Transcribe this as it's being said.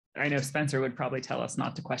I know Spencer would probably tell us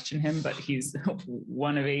not to question him, but he's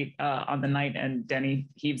 1 of 8 on the night, and Denny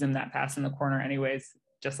heaves him that pass in the corner anyways,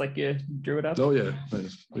 just like you drew it up. Oh, yeah.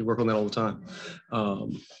 We work on that all the time.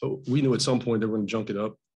 But we knew at some point they were going to junk it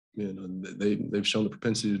up. You know, they've shown the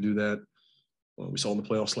propensity to do that. Well, we saw in the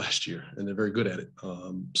playoffs last year, and they're very good at it.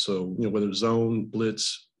 So, you know, whether it's zone,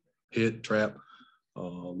 blitz, hit, trap, you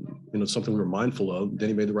know, it's something we were mindful of.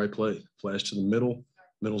 Denny made the right play. Flash to the middle.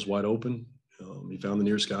 Middle's wide open. He found the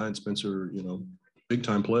nearest guy, and Spencer, you know, big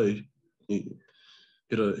time play. He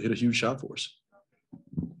hit a huge shot for us.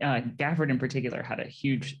 Gafford in particular had a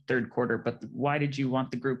huge third quarter, but why did you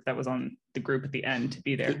want the group that was on the group at the end to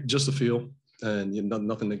be there? Just the feel, and you know,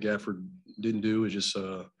 nothing that Gafford didn't do. Is just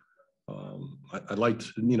I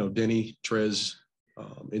liked, you know, Denny, Trez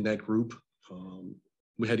in that group.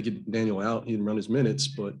 We had to get Daniel out. He didn't run his minutes,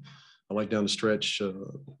 but I like down the stretch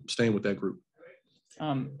staying with that group.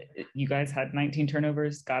 You guys had 19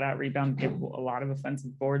 turnovers, got out rebound, gave a lot of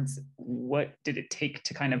offensive boards. What did it take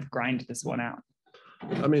to kind of grind this one out?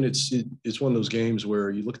 I mean, it's one of those games where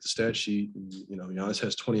you look at the stat sheet and, you know, Giannis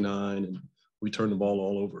has 29 and we turned the ball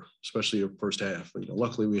all over, especially the first half. You know,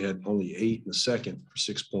 luckily we had only 8 in the second for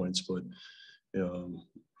 6 points, but, you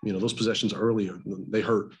know, those possessions earlier, they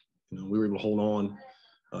hurt. You know, we were able to hold on,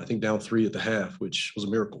 I think down 3 at the half, which was a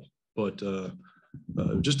miracle. But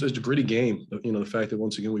just a gritty game. You know, the fact that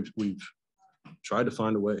once again we've tried to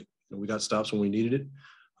find a way. You know, we got stops when we needed it.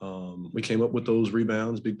 We came up with those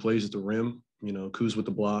rebounds, big plays at the rim. You know, Kuz with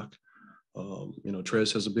the block. You know,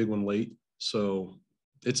 Trez has a big one late. So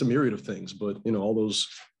it's a myriad of things. But you know, all those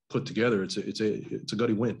put together, it's a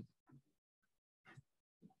gutty win.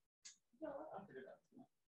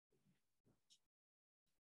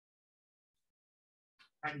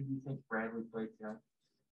 How did you think Bradley played tonight?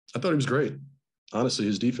 I thought he was great. Honestly,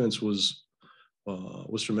 his defense was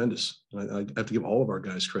tremendous. I have to give all of our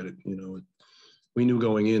guys credit. You know, we knew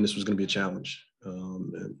going in this was going to be a challenge.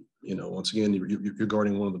 And you know, once again, you're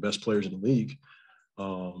guarding one of the best players in the league.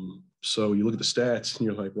 So you look at the stats and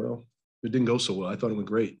you're like, well, it didn't go so well. I thought it went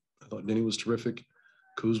great. I thought Denny was terrific.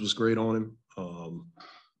 Kuz was great on him.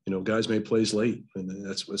 You know, guys made plays late, and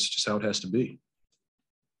that's just how it has to be.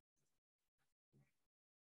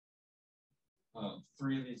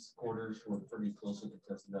 3 of these quarters were pretty closely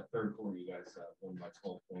contested. That third quarter, you guys won by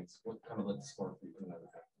 12 points. What kind of led the spark for you coming out of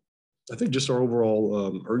that? I think just our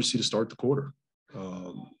overall urgency to start the quarter.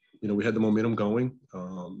 You know, we had the momentum going,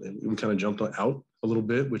 and we kind of jumped out a little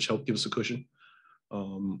bit, which helped give us a cushion.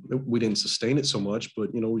 We didn't sustain it so much,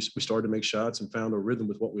 but, you know, we started to make shots and found a rhythm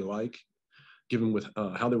with what we like, given with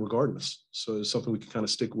how they were guarding us. So it's something we can kind of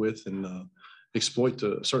stick with and exploit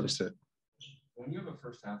to a certain extent. When you have a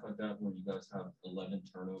first half like that, where you guys have 11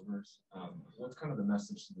 turnovers, what's kind of the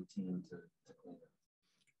message to the team to clean up?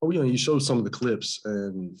 Oh, you know, you showed some of the clips,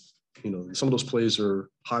 and, you know, some of those plays are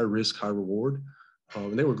high risk, high reward.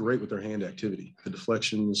 And they were great with their hand activity, the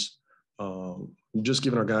deflections, just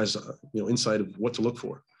giving our guys, you know, insight of what to look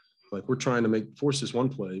for. Like, we're trying to force this one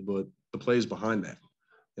play, but the play is behind that.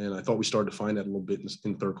 And I thought we started to find that a little bit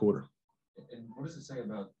in the third quarter. And what does it say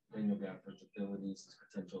about Daniel Gafford's abilities, his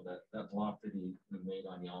potential, that block that he made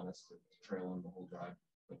on Giannis to trail him the whole drive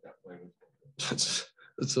with that play?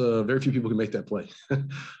 It's very few people can make that play.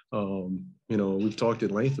 You know, we've talked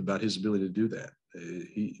at length about his ability to do that.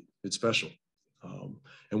 It's special.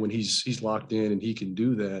 And when he's locked in and he can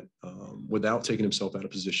do that without taking himself out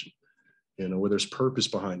of position, you know, where there's purpose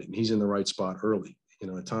behind it and he's in the right spot early, you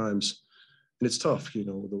know, at times, and it's tough, you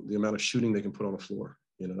know, the amount of shooting they can put on the floor,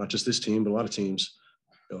 you know, not just this team, but a lot of teams,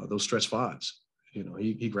 those stretch fives, you know,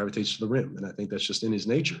 he gravitates to the rim. And I think that's just in his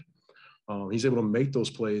nature. He's able to make those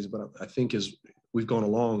plays, but I think as we've gone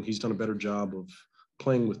along, he's done a better job of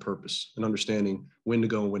playing with purpose and understanding when to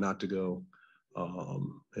go and when not to go.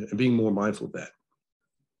 And being more mindful of that.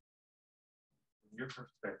 From your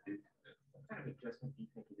perspective, what kind of adjustment do you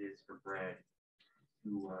think it is for Brad to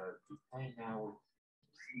be playing now with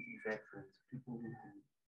seasoned veterans, people who can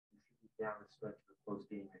down the stretch of a close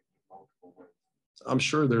game in multiple ways? I'm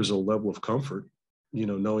sure there's a level of comfort, you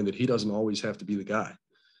know, knowing that he doesn't always have to be the guy.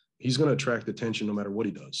 He's going to attract attention no matter what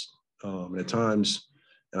he does. And at times,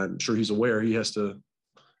 and I'm sure he's aware, he has to,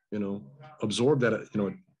 you know, absorb that, you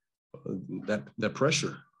know, that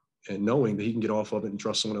pressure, and knowing that he can get off of it and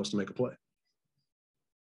trust someone else to make a play.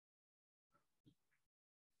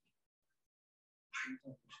 I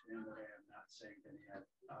understand that I am not saying that he had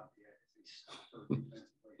obviously,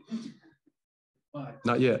 but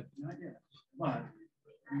Not yet. Not yet. But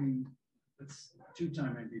I mean, it's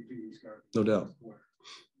 2-time MVP. He's got no doubt.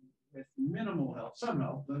 With minimal help, some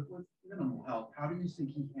help, but with minimal help, how do you think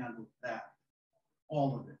he handled that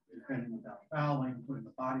all of it, defending without fouling, putting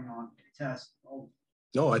the body on, test, all of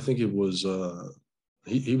it. No, I think it was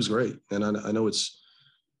he was great, and I know it's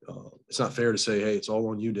not fair to say, hey, it's all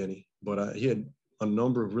on you, Denny, but he had a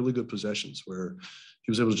number of really good possessions where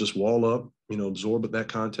he was able to just wall up, absorb that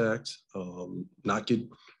contact, not get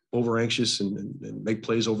over anxious and make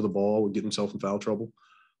plays over the ball or get himself in foul trouble.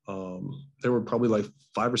 There were probably like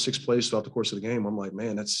 5 or 6 plays throughout the course of the game. I'm like,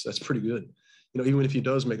 man, that's pretty good. Even if he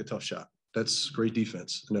does make a tough shot, that's great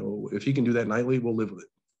defense. If he can do that nightly, we'll live with it.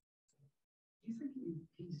 Do you think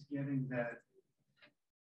he's getting that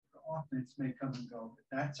the offense may come and go,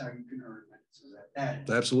 but that's how you can earn minutes? Is that?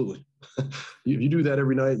 Absolutely. If you do that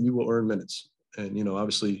every night, you will earn minutes. And,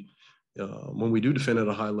 obviously, when we do defend at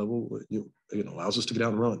a high level, it allows us to get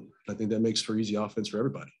out and run. I think that makes for easy offense for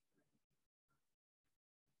everybody.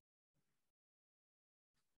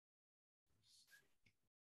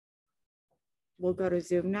 We'll go to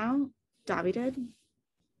Zoom now. Davide.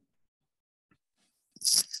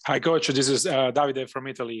 Hi, Coach. This is Davide from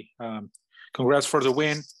Italy. Congrats for the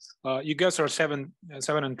win. You guys are 7-3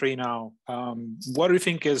 now. What do you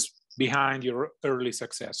think is behind your early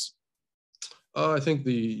success? I think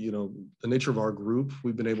the nature of our group,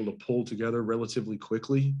 we've been able to pull together relatively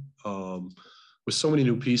quickly with so many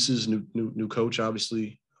new pieces, new coach,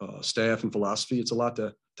 obviously, staff and philosophy. It's a lot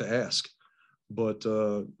to ask. But,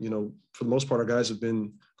 for the most part, our guys have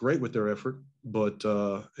been great with their effort, but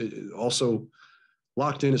also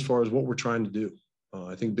locked in as far as what we're trying to do.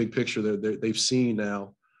 I think big picture, they've seen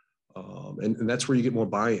now, and that's where you get more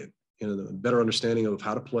buy-in, a better understanding of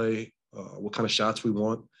how to play, what kind of shots we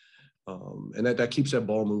want, and that keeps that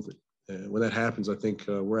ball moving. And when that happens, I think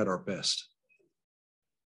we're at our best.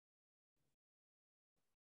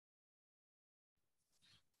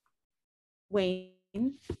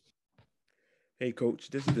 Wayne. Hey, Coach,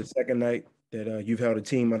 this is the second night that you've held a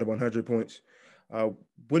team under 100 points.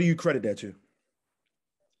 What do you credit that to?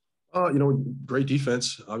 Great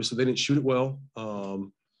defense. Obviously, they didn't shoot it well.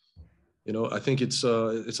 I think it's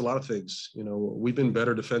a lot of things. We've been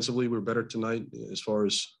better defensively. We're better tonight as far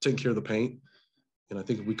as taking care of the paint. And I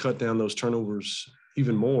think if we cut down those turnovers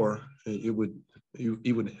even more, it would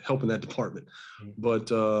help in that department. But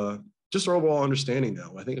just our overall understanding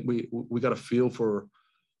now, I think we got a feel for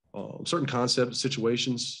certain concepts,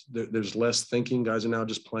 situations. There's less thinking. Guys are now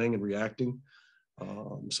just playing and reacting.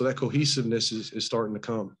 So that cohesiveness is starting to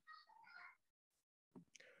come.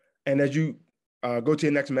 And as you go to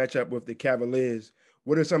your next matchup with the Cavaliers,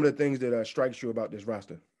 what are some of the things that strikes you about this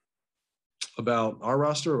roster? About our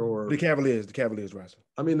roster or the Cavaliers roster?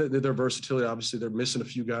 I mean, their versatility. Obviously, they're missing a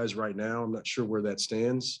few guys right now. I'm not sure where that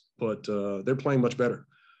stands, but they're playing much better.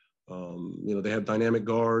 They have dynamic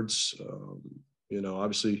guards.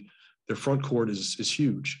 Obviously, their front court is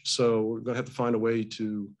huge. So we're going to have to find a way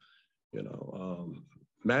to,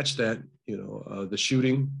 match that. The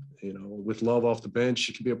shooting. With Love off the bench,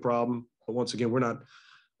 it could be a problem. But once again, we're not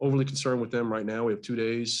overly concerned with them right now. We have 2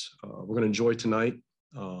 days. We're going to enjoy tonight,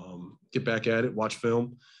 get back at it, watch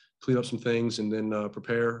film, clean up some things, and then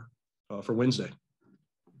prepare for Wednesday.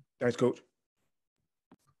 Thanks, Coach.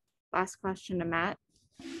 Last question to Matt.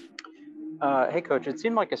 Hey, Coach, it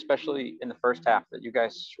seemed like especially in the first half that you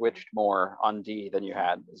guys switched more on D than you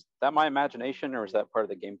had. Is that my imagination or is that part of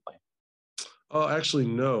the game plan? Actually,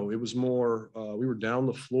 no. It was more we were down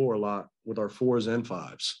the floor a lot with our 4s and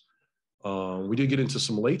 5s. We did get into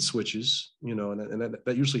some late switches, and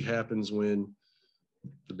that usually happens when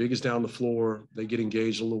the big is down the floor. They get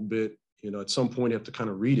engaged a little bit. At some point you have to kind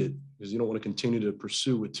of read it because you don't want to continue to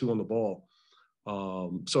pursue with 2 on the ball.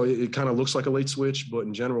 So it kind of looks like a late switch, but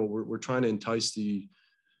in general, we're trying to entice the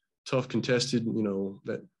tough contested,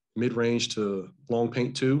 that mid-range to long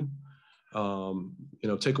paint 2.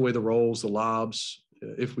 Take away the rolls, the lobs,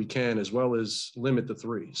 if we can, as well as limit the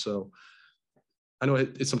 3. So I know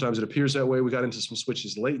sometimes it appears that way. We got into some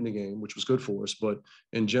switches late in the game, which was good for us, but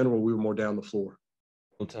in general, we were more down the floor.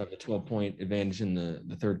 To have a 12-point advantage in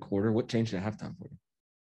the third quarter. What changed at halftime for you?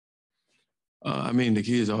 The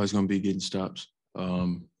key is always going to be getting stops.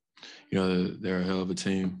 They're a hell of a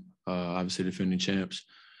team. Obviously, defending champs.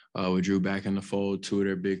 We drew back in the fold. 2 of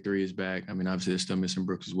their big 3 is back. Obviously, they're still missing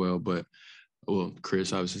Brooke as well, but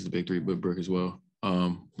Chris obviously is the big 3, but Brooke as well.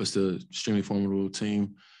 But still, extremely formidable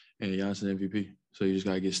team, and Giannis an MVP. So you just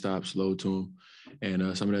got to get stops, load to them,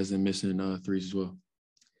 and some of that's been missing 3s as well.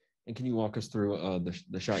 And can you walk us through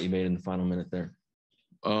the shot you made in the final minute there?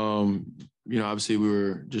 Obviously we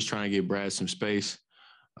were just trying to get Brad some space.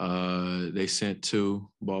 They sent 2.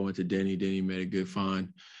 Ball went to Denny. Denny made a good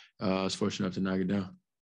find. I was fortunate enough to knock it down.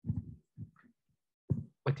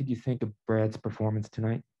 What did you think of Brad's performance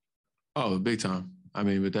tonight? Oh, big time. I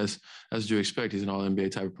mean, but that's what you expect. He's an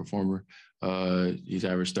all-NBA type of performer. He's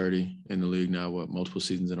averaged 30 in the league now, multiple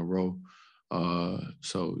seasons in a row.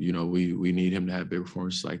 So, you know, we need him to have big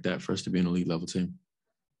performances like that for us to be an elite level team.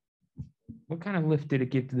 What kind of lift did it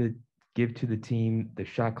give to the team, the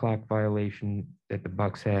shot clock violation that the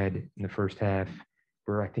Bucks had in the first half,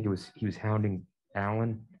 where I think he was hounding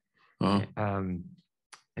Allen,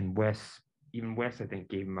 and Wes, I think,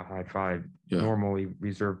 gave him a high five. Yeah. Normally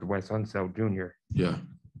reserved to Wes Unseld Jr. Yeah.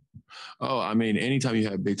 Oh, I mean, anytime you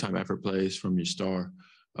have big time effort plays from your star,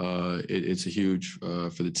 it's a huge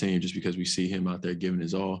for the team, just because we see him out there giving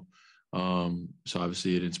his all. So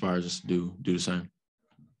obviously it inspires us to do the same.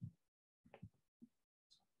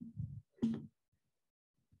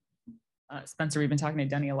 Spencer, we've been talking to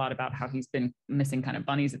Denny a lot about how he's been missing kind of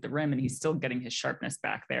bunnies at the rim, and he's still getting his sharpness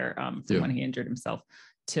back there from when he injured himself.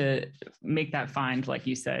 To make that find, like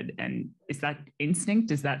you said, and is that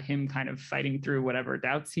instinct? Is that him kind of fighting through whatever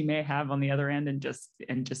doubts he may have on the other end and just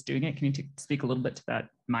doing it? Can you speak a little bit to that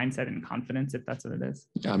mindset and confidence, if that's what it is?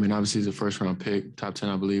 Yeah, I mean, obviously he's a first round pick, top 10,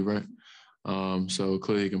 I believe, right? So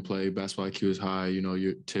clearly he can play. Basketball IQ is high. You know,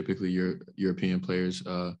 your European players,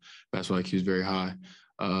 basketball IQ is very high.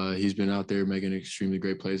 He's been out there making extremely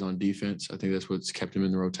great plays on defense. I think that's what's kept him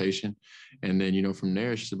in the rotation. And then, you know, from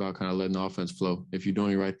there, it's just about kind of letting the offense flow. If you're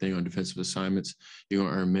doing the right thing on defensive assignments, you're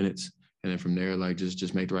going to earn minutes. And then from there, like,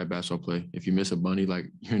 just make the right basketball play. If you miss a bunny, like,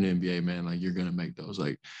 you're in the NBA, man, like, you're going to make those. Like,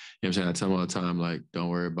 you know what I'm saying? I tell them all the time, like, don't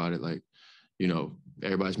worry about it. Like, you know,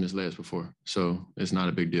 everybody's missed layups before. So it's not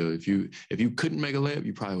a big deal. If you couldn't make a layup,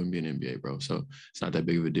 you probably wouldn't be in the NBA, bro. So it's not that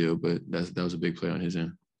big of a deal, but that was a big play on his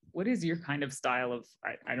end. What is your kind of style of,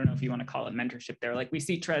 I don't know if you want to call it mentorship there. Like, we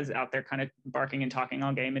see Trez out there kind of barking and talking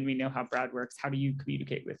all game, and we know how Brad works. How do you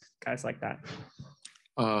communicate with guys like that?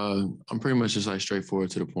 I'm pretty much just like straightforward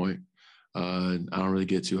to the point. I don't really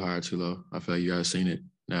get too high or too low. I feel like you guys seen it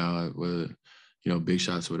now with, you know, big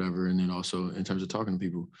shots or whatever. And then also in terms of talking to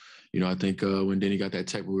people, you know, I think when Denny got that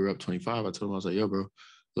tech when we were up 25, I told him, I was like, yo, bro,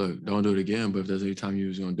 look, don't do it again. But if there's any time you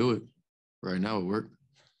was going to do it, right now it worked.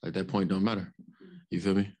 Like, that point don't matter. You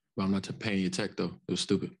feel me? But I'm not paying your tech, though. It was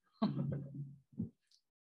stupid.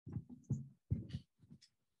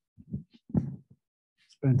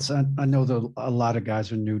 Spence, I know that a lot of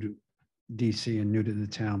guys are new to DC and new to the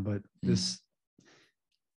town, but this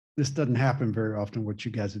doesn't happen very often, what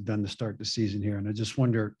you guys have done to start the season here. And I just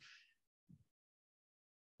wonder,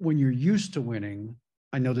 when you're used to winning,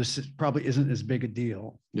 I know this probably isn't as big a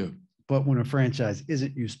deal. Yeah. But when a franchise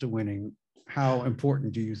isn't used to winning, how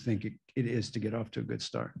important do you think it is to get off to a good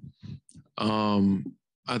start? I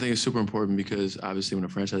think it's super important because obviously when a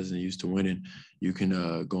franchise isn't used to winning, you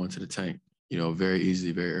can go into the tank, you know, very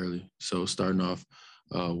easily, very early. So starting off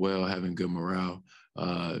well, having good morale,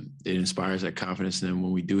 it inspires that confidence. And then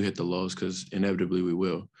when we do hit the lows, because inevitably we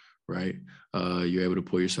will, right? You're able to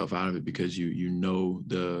pull yourself out of it because you know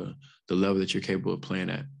the level that you're capable of playing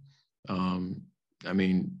at. I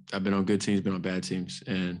mean, I've been on good teams, been on bad teams,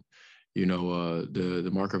 and you know,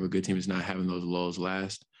 the marker of a good team is not having those lows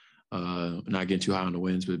last, not getting too high on the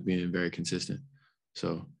wins, but being very consistent.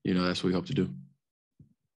 So, you know, that's what we hope to do.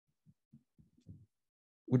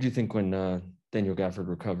 What do you think when Daniel Gafford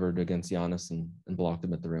recovered against Giannis and blocked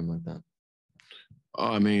him at the rim like that?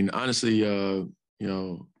 I mean, honestly, you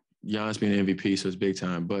know, Giannis being the MVP, so it's big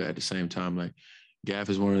time. But at the same time, like, Gaff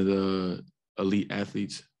is one of the elite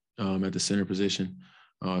athletes at the center position.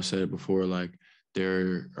 I've said it before, like,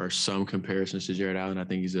 there are some comparisons to Jared Allen. I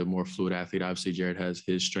think he's a more fluid athlete. Obviously, Jared has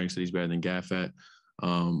his strengths that he's better than Gaff at.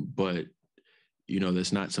 But, you know,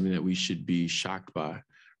 that's not something that we should be shocked by,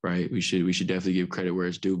 right? We should definitely give credit where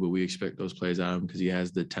it's due, but we expect those plays out of him because he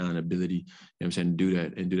has the talent, ability, you know what I'm saying, to do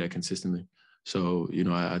that and do that consistently. So, you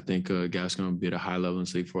know, I think Gaff's going to be at a high level in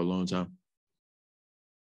this league for a long time.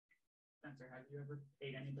 Spencer, have you ever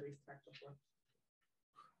paid anybody's tech before?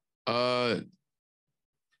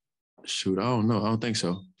 Shoot, I don't know. I don't think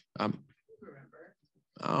so. I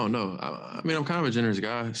don't know. I mean, I'm kind of a generous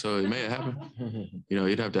guy, so it may happen. You know,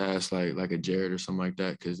 you'd have to ask like a Jared or something like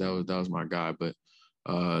that, because that was my guy. But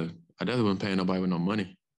I definitely wouldn't pay nobody with no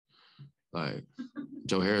money. Like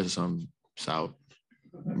Joe Harris or something, South.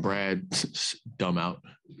 Brad, dumb out.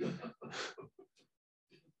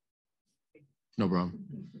 No problem.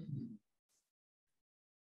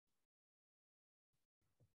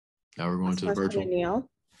 Now we're going to the virtual. Neil.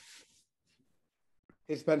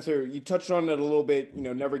 Hey, Spencer, you touched on it a little bit, you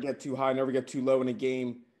know, never get too high, never get too low in a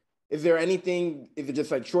game. Is there anything, is it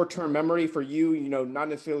just like short-term memory for you, you know, not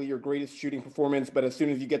necessarily your greatest shooting performance, but as soon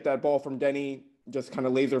as you get that ball from Denny, just kind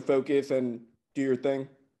of laser focus and do your thing?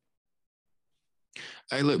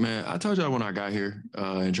 Hey, look, man, I told y'all when I got here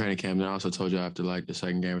in training camp, and I also told y'all after like the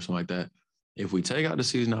second game or something like that, if we take out the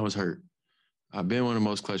season I was hurt, I've been one of the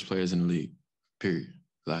most clutch players in the league, period.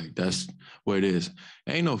 Like, that's what it is.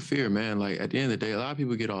 Ain't no fear, man. Like, at the end of the day, a lot of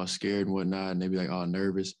people get all scared and whatnot, and they be like all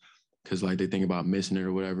nervous because, like, they think about missing it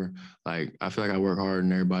or whatever. Like, I feel like I work harder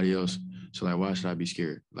than everybody else. So, like, why should I be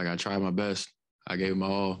scared? Like, I tried my best. I gave it my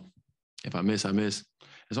all. If I miss, I miss.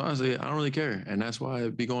 And so, honestly, I don't really care. And that's why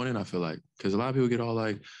it be going in, I feel like. Because a lot of people get all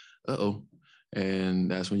like, uh-oh.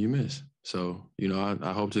 And that's when you miss. So,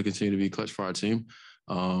 I hope to continue to be clutch for our team.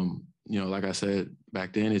 Like I said,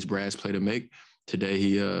 back then, it's Brad's play to make. Today,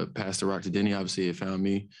 he passed the rock to Denny. Obviously, it found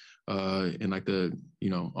me in like the,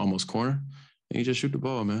 almost corner. And you just shoot the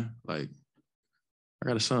ball, man. Like, I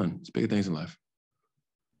got a son. It's bigger things in life.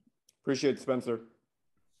 Appreciate it, Spencer.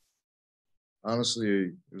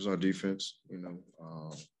 Honestly, it was our defense. I don't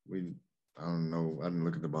know. I didn't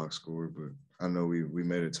look at the box score, but I know we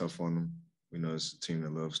made it tough on them. It's a team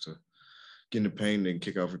that loves to get in the paint and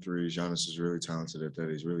kick out for threes. Giannis is really talented at that.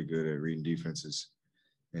 He's really good at reading defenses.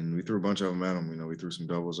 And we threw a bunch of them at him. We threw some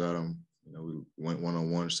doubles at him. We went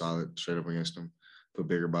one-on-one solid straight up against them, put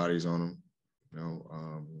bigger bodies on them.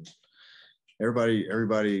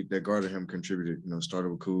 Everybody that guarded him contributed.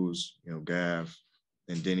 Started with Kuz, Gav,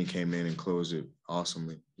 and Denny came in and closed it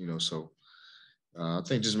awesomely. So I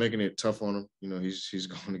think just making it tough on him. He's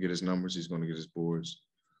going to get his numbers. He's going to get his boards.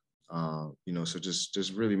 So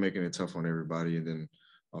just really making it tough on everybody. And then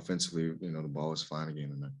offensively, the ball is flying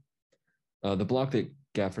again tonight. The block that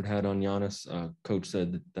Gafford had on Giannis, coach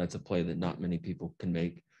said that's a play that not many people can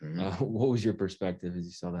make. Mm-hmm. What was your perspective as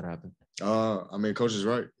you saw that happen? Coach is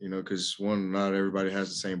right, because not everybody has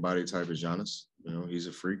the same body type as Giannis. He's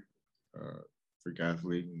a freak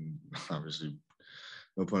athlete, and obviously,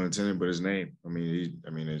 no pun intended, but his name.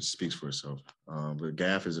 It speaks for itself. But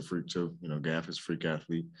Gaff is a freak too. Gaff is a freak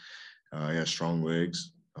athlete. He has strong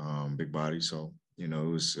legs, big body. So it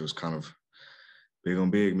was kind of big on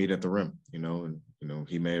big, meet at the rim.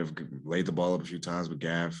 He may have laid the ball up a few times, but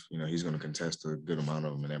Gaff, he's going to contest a good amount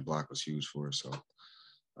of them, and that block was huge for us. So,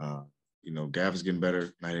 Gaff is getting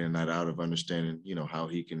better night in and night out of understanding, how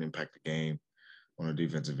he can impact the game on a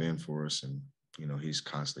defensive end for us, and he's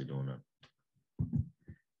constantly doing that.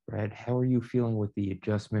 Brad, how are you feeling with the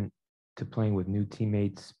adjustment to playing with new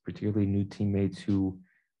teammates, particularly new teammates who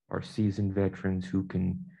are seasoned veterans who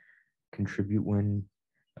can contribute when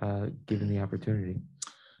given the opportunity?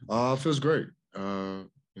 It feels great.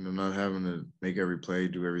 Not having to make every play,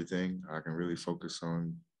 do everything. I can really focus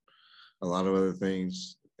on a lot of other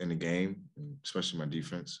things in the game, especially my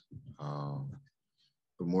defense.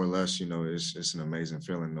 But more or less, it's an amazing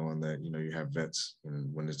feeling knowing that, you have vets,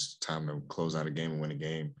 and when it's time to close out a game and win a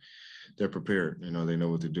game, they're prepared. They know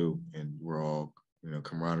what to do, and we're all,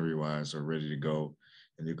 camaraderie-wise are ready to go.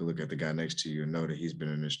 And you can look at the guy next to you and know that he's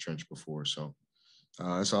been in this trench before. So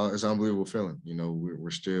it's an unbelievable feeling.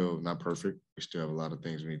 We're still not perfect. We still have a lot of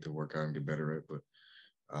things we need to work out and get better at, but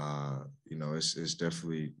it's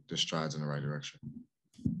definitely the strides in the right direction.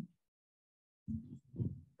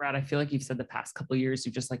 Brad, I feel like you've said the past couple of years,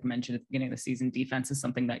 you just like mentioned at the beginning of the season, defense is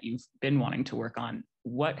something that you've been wanting to work on.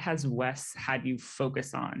 What has Wes had you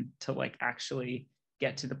focus on to like actually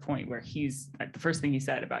get to the point where he's like, the first thing he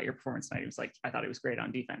said about your performance tonight, he was like, I thought he was great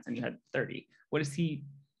on defense and you had 30. What is he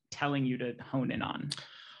telling you to hone in on?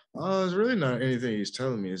 It's really not anything he's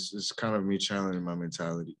telling me. It's kind of me challenging my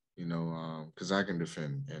mentality, because I can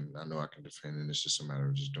defend, and I know I can defend, and it's just a matter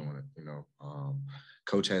of just doing it.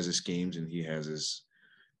 Coach has his schemes, and he has his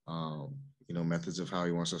methods of how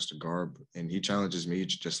he wants us to guard, and he challenges me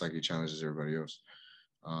just like he challenges everybody else.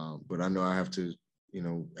 But I know I have to,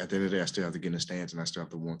 at the end of the day, I still have to get in the stance, and I still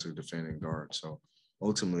have to want to defend and guard. So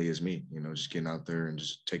ultimately, it's me, just getting out there and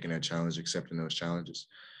just taking that challenge, accepting those challenges,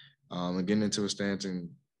 and getting into a stance and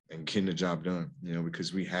getting the job done.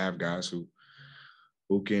 Because we have guys who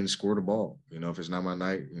can score the ball. If it's not my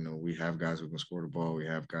night, we have guys who can score the ball. We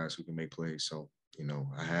have guys who can make plays. So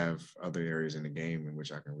I have other areas in the game in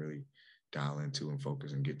which I can really dial into and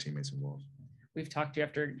focus and get teammates involved. We've talked to you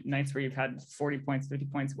after nights where you've had 40 points, 50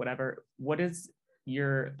 points, whatever. What is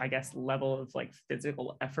your, I guess, level of like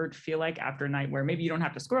physical effort feel like after a night where maybe you don't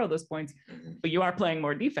have to score all those points, but you are playing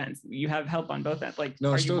more defense? You have help on both ends. Like,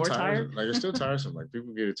 no, are you more tired? Like, it's still tiresome. Like,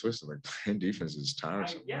 people get it twisted. Like, playing defense is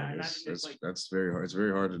tiresome. That's very hard. It's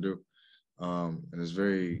very hard to do. And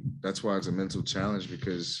that's why it's a mental challenge,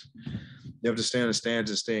 because you have to stay in the stands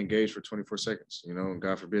and stay engaged for 24 seconds, and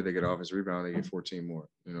God forbid they get offensive rebound, they get 14 more,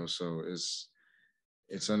 so it's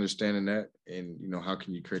understanding that, and, how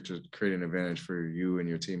can you create an advantage for you and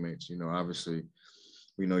your teammates? Obviously,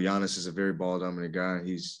 we know Giannis is a very ball dominant guy.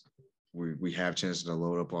 He's we have chances to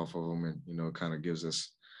load up off of them, and it kind of gives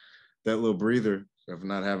us that little breather of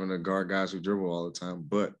not having to guard guys who dribble all the time.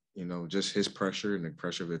 But just his pressure and the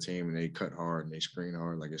pressure of the team, and they cut hard and they screen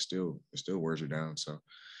hard, like it still wears you down. So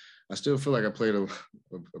I still feel like I played a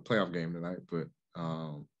playoff game tonight, but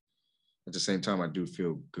at the same time, I do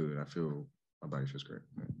feel good. I feel my body feels great.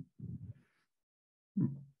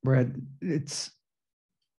 Brad, it's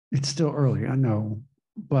still early, I know,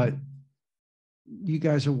 but you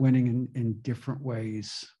guys are winning in different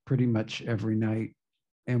ways pretty much every night.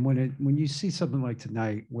 And when you see something like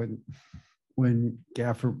tonight, when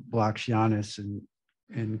Gafford blocks Giannis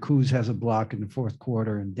and Kuz has a block in the fourth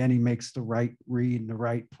quarter, and Denny makes the right read and the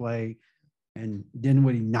right play, and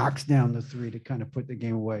Dinwiddie knocks down the three to kind of put the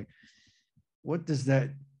game away. What does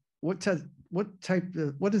that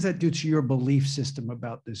do to your belief system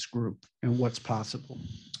about this group and what's possible?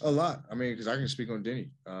 A lot. I mean, because I can speak on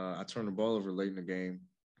Denny. I turned the ball over late in the game.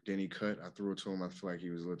 Denny cut. I threw it to him. I feel like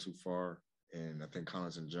he was a little too far, and I think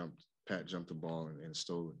Pat jumped the ball and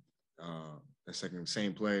stole it. The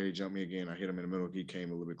same play, he jumped me again. I hit him in the middle. He came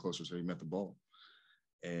a little bit closer, so he met the ball.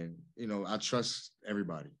 And I trust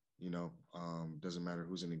everybody. Doesn't matter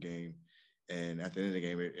who's in the game. And at the end of the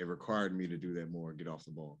game, it required me to do that more, get off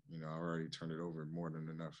the ball. I already turned it over more than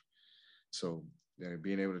enough. So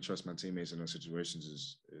being able to trust my teammates in those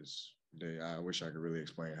situations I wish I could really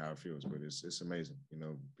explain how it feels, but it's amazing,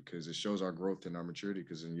 because it shows our growth and our maturity.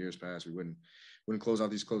 Because in years past, we wouldn't close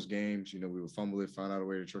out these close games. We would fumble it, find out a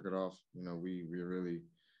way to trick it off. We really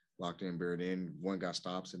locked in, buried in. One, got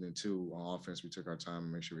stops, and then two, on offense, we took our time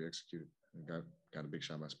and make sure we executed. And got a big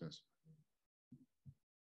shot by Spence.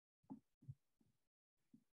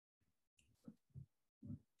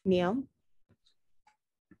 Neil?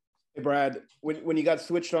 Hey, Brad, when you got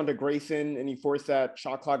switched onto Grayson and you forced that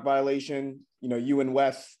shot clock violation, you and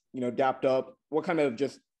Wes, dapped up. What kind of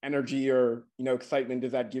just energy or, excitement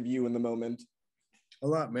does that give you in the moment? A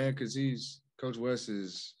lot, man, because Coach Wes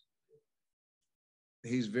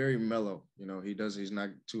he's very mellow. He's not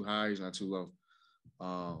too high, he's not too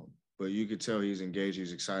low. But you could tell he's engaged,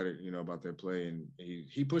 he's excited, about their play, and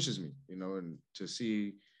he pushes me, and to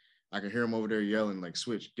see, I can hear him over there yelling, like,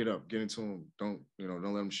 switch, get up, get into him, don't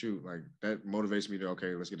let him shoot. Like, that motivates me to,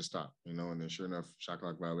 okay, let's get a stop, and then sure enough, shot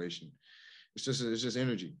clock violation. It's just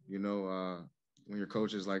energy, when your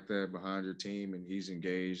coach is like that behind your team and he's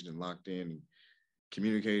engaged and locked in and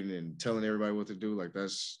communicating and telling everybody what to do, like,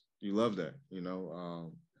 you love that,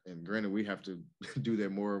 and granted, we have to do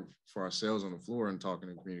that more for ourselves on the floor and talking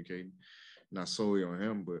and communicating, not solely on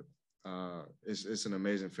him, but it's an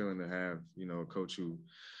amazing feeling to have, a coach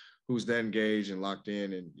who's that engaged and locked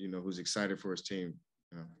in and, who's excited for his team.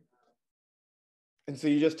 And so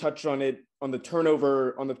you just touched on it, on the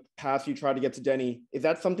turnover, on the pass you tried to get to Denny. Is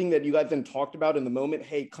that something that you guys then talked about in the moment?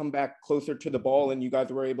 Hey, come back closer to the ball, and you guys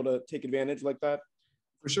were able to take advantage like that?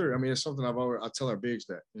 For sure. I mean, it's something I tell our bigs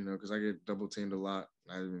that, because I get double teamed a lot.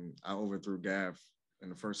 I overthrew Gaff in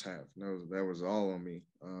the first half. That was all on me.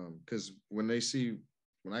 Because when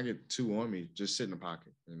I get two on me, just sit in the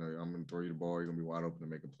pocket. I'm going to throw you the ball. You're going to be wide open to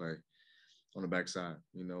make a play on the backside,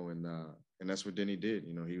 and that's what Denny did.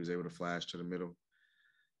 He was able to flash to the middle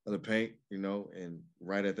of the paint, and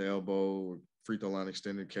right at the elbow, free throw line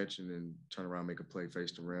extended catch, and then turn around, make a play,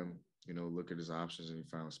 face the rim, look at his options, and he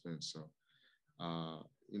found Spence. So,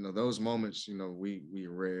 those moments, we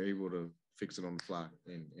were able to fix it on the fly,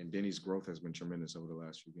 and Denny's growth has been tremendous over the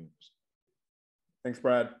last few games. Thanks,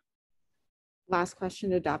 Brad. Last question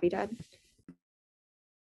to David.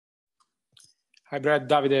 Hi, Brad.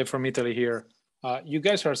 Davide from Italy here. You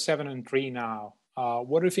guys are 7-3 now.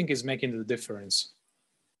 What do you think is making the difference?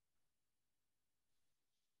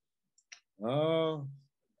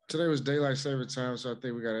 Today was daylight saving time, so I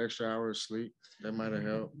think we got an extra hour of sleep. That might have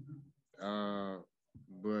helped.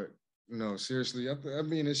 But no, seriously, I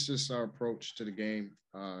mean, it's just our approach to the game.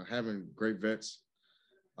 Having great vets,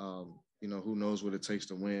 who knows what it takes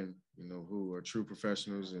to win, who are true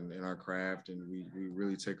professionals in our craft, and we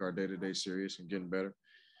really take our day-to-day serious and getting better,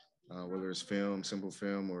 whether it's simple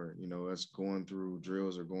film, or, us going through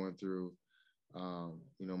drills or going through,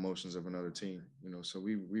 motions of another team, so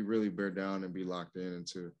we really bear down and be locked in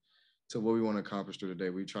into what we want to accomplish through the day.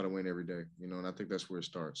 We try to win every day, and I think that's where it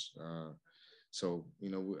starts. So,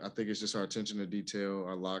 I think it's just our attention to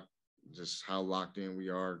detail, just how locked in we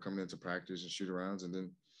are coming into practice and shoot-arounds, and then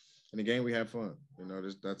in the game we have fun.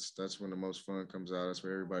 That's when the most fun comes out. That's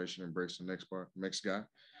where everybody should embrace the next guy,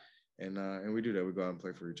 and we do that. We go out and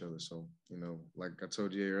play for each other. So, like I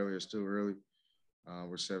told you earlier, it's still early.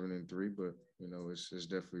 We're 7-3, but it's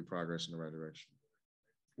definitely progress in the right direction.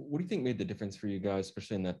 What do you think made the difference for you guys,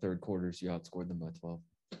 especially in that third quarter? You outscored them by 12.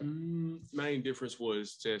 Main difference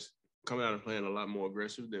was just coming out and playing a lot more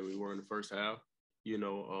aggressive than we were in the first half.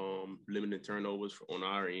 Limiting turnovers on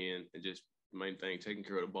our end, and just main thing, taking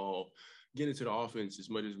care of the ball, getting to the offense as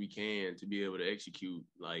much as we can to be able to execute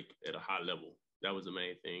like at a high level. That was the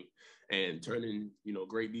main thing, and turning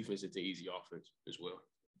great defense into easy offense as well.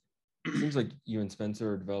 It seems like you and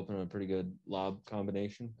Spencer are developing a pretty good lob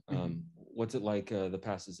combination. What's it like, the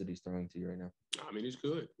passes that he's throwing to you right now? I mean, it's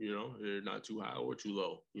good. They're not too high or too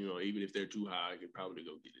low. Even if they're too high, I could probably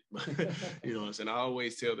go get it. But, what I'm saying? I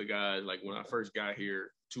always tell the guys, like when I first got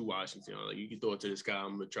here to Washington, like you can throw it to the sky.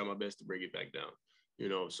 I'm going to try my best to bring it back down.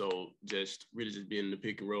 So just really just being in the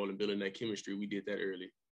pick and roll and building that chemistry, we did that early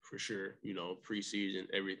for sure. Preseason,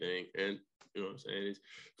 everything. And, what I'm saying? It's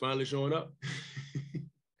finally showing up.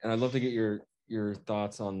 And I'd love to get your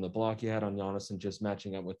thoughts on the block you had on Giannis and just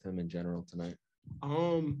matching up with him in general tonight.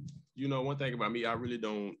 One thing about me, I really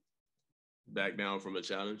don't back down from a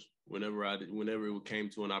challenge. Whenever it came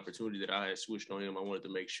to an opportunity that I had switched on him, I wanted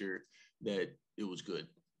to make sure that it was good.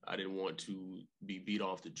 I didn't want to be beat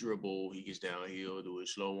off the dribble. He gets downhill, do a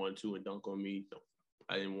slow 1-2 and dunk on me. No,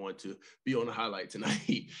 I didn't want to be on the highlight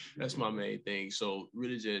tonight. That's my main thing. So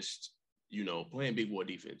really just, playing big boy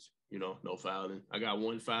defense. No fouling. I got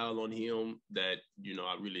one foul on him that,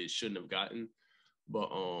 I really shouldn't have gotten. But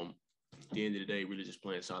at the end of the day, really just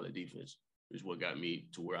playing solid defense is what got me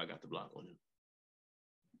to where I got the block on him.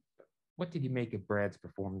 What did you make of Brad's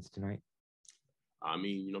performance tonight? I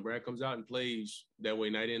mean, Brad comes out and plays that way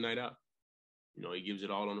night in, night out. He gives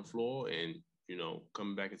it all on the floor and,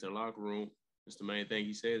 coming back into the locker room, that's the main thing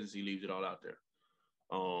he says is he leaves it all out there.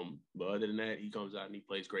 But other than that, he comes out and he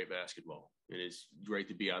plays great basketball. And it's great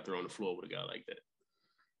to be out there on the floor with a guy like that.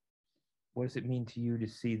 What does it mean to you to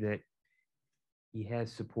see that he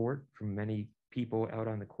has support from many people out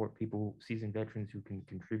on the court, seasoned veterans who can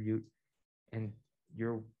contribute, and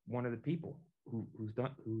you're one of the people who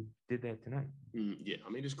did that tonight? Yeah, I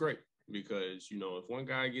mean, it's great because, if one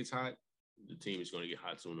guy gets hot, the team is going to get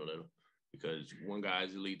hot sooner or later because one guy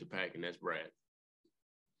is to lead the pack, and that's Brad.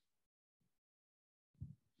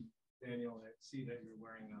 Daniel, I see that you're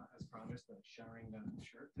wearing, as promised, a showering gun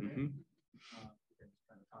shirt today. Mm-hmm. You can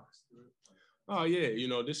kind of talk us through it. Oh yeah,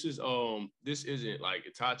 this isn't like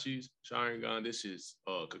Itachi's Sharingan. This is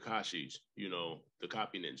Kakashi's, the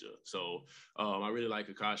copy ninja. So I really like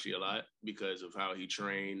Kakashi a lot because of how he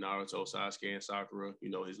trained Naruto, Sasuke, and Sakura.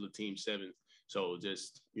 His little team 7. So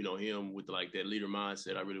just him with like that leader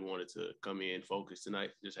mindset. I really wanted to come in, focus tonight,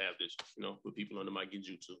 just have this, put people under my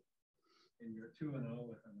genjutsu. And you're 2-0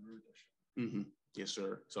 with a Naruto show. Mm-hmm. Yes,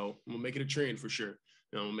 sir. So I'm gonna make it a trend for sure.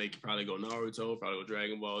 I'm gonna make it probably go Naruto, probably go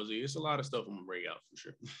Dragon Ball Z. It's a lot of stuff I'm gonna bring out for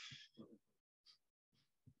sure.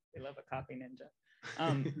 They love a copy ninja.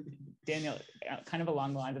 Daniel, kind of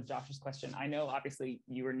along the lines of Josh's question, I know obviously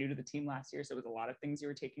you were new to the team last year, so it was a lot of things you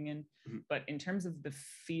were taking in. Mm-hmm. But in terms of the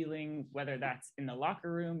feeling, whether that's in the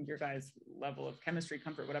locker room, your guys' level of chemistry,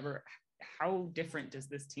 comfort, whatever, how different does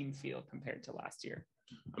this team feel compared to last year?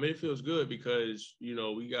 I mean, it feels good because,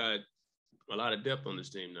 we got a lot of depth on this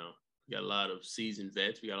team now. We got a lot of seasoned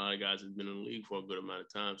vets. We got a lot of guys that's been in the league for a good amount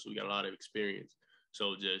of time. So we got a lot of experience.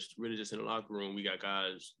 So just in the locker room, we got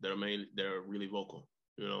guys that are really vocal,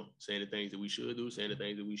 saying the things that we should do, saying the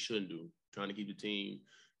things that we shouldn't do, trying to keep the team,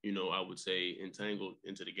 I would say entangled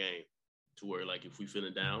into the game to where like if we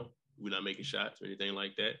feeling down, we're not making shots or anything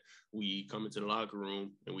like that. We come into the locker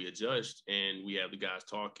room and we adjust and we have the guys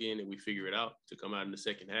talking and we figure it out to come out in the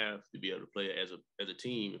second half to be able to play as a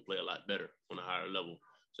team and play a lot better on a higher level.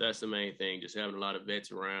 So that's the main thing, just having a lot of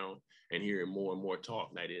vets around and hearing more and more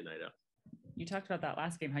talk night in, night out. You talked about that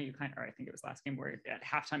last game, how you I think it was last game where at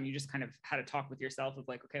halftime you just kind of had a talk with yourself of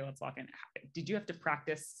like, okay, let's lock in. Did you have to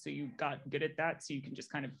practice so you got good at that so you can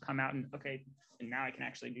just kind of come out and okay, and now I can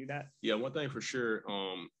actually do that? Yeah, one thing for sure,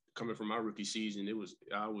 coming from my rookie season,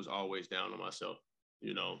 I was always down on myself,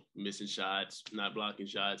 missing shots, not blocking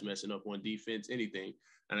shots, messing up on defense, anything.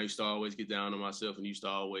 And I used to always get down on myself and used to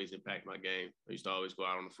always impact my game. I used to always go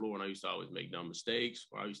out on the floor and I used to always make dumb mistakes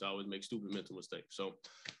or I used to always make stupid mental mistakes. So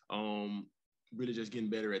really just getting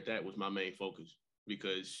better at that was my main focus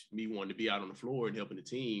because me wanting to be out on the floor and helping the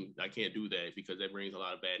team, I can't do that because that brings a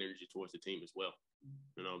lot of bad energy towards the team as well,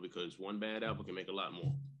 because one bad apple can make a lot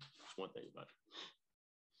more. That's one thing about it.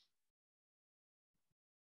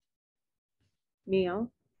 Neil?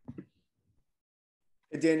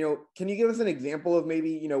 Hey, Daniel, can you give us an example of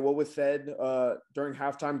maybe, what was said during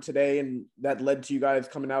halftime today and that led to you guys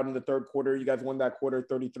coming out in the third quarter? You guys won that quarter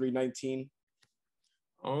 33-19.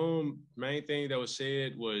 Main thing that was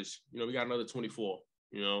said was, we got another 24,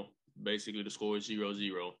 basically the score is 0-0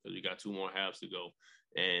 because we got 2 more halves to go.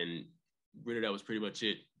 And really that was pretty much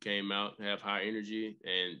it. Came out, have high energy,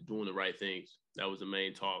 and doing the right things. That was the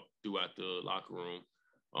main talk throughout the locker room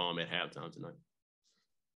at halftime tonight.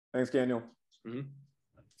 Thanks, Daniel. Mm-hmm.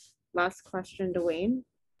 Last question, Dwayne.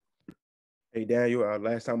 Hey, Daniel,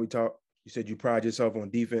 last time we talked, you said you pride yourself on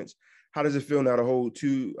defense. How does it feel now to hold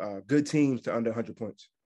two good teams to under 100 points?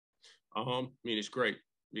 I mean, it's great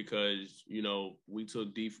because, you know, we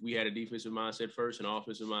had a defensive mindset first and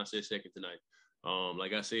offensive mindset second tonight.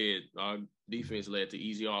 Like I said, our defense led to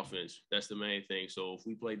easy offense. That's the main thing. So if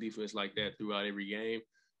we play defense like that throughout every game,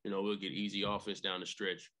 you know, we'll get easy offense down the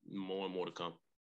stretch, more and more to come.